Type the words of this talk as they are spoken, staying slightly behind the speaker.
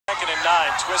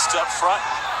twist up front.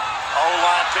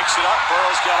 O-line picks it up.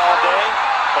 Burrow's got all day,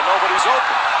 but nobody's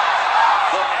open.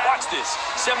 Watch this.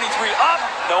 73 up.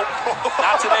 Nope.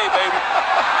 Not today, baby.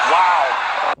 Wow.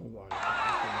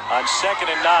 On 2nd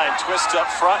and 9, twist up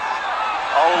front.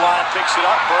 O-line picks it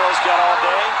up. Burrow's got all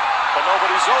day, but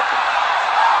nobody's open.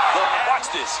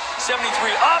 Watch this.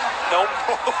 73 up. Nope.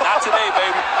 Not today,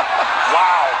 baby.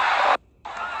 Wow.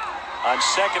 On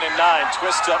 2nd and 9,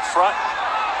 twist up front.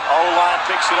 O-line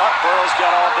picks it up. Burrow's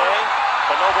got all day,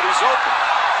 but nobody's open.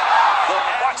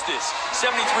 Watch this.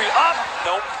 73 up.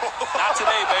 Nope. Not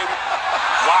today, baby.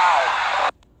 Wow.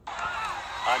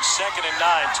 On 2nd and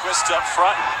 9, twist up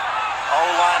front.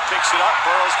 O-line picks it up.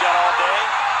 Burrow's got all day,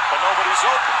 but nobody's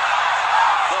open.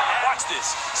 Watch this.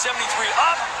 73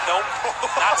 up. Nope.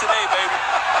 Not today, baby.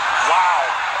 Wow.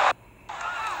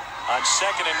 On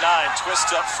 2nd and 9,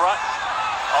 twist up front.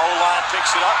 O-line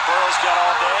picks it up. Burrow's got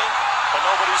all day, but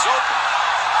nobody's open.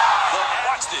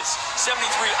 Watch this. 73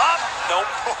 up. Nope.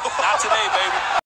 Not today, baby.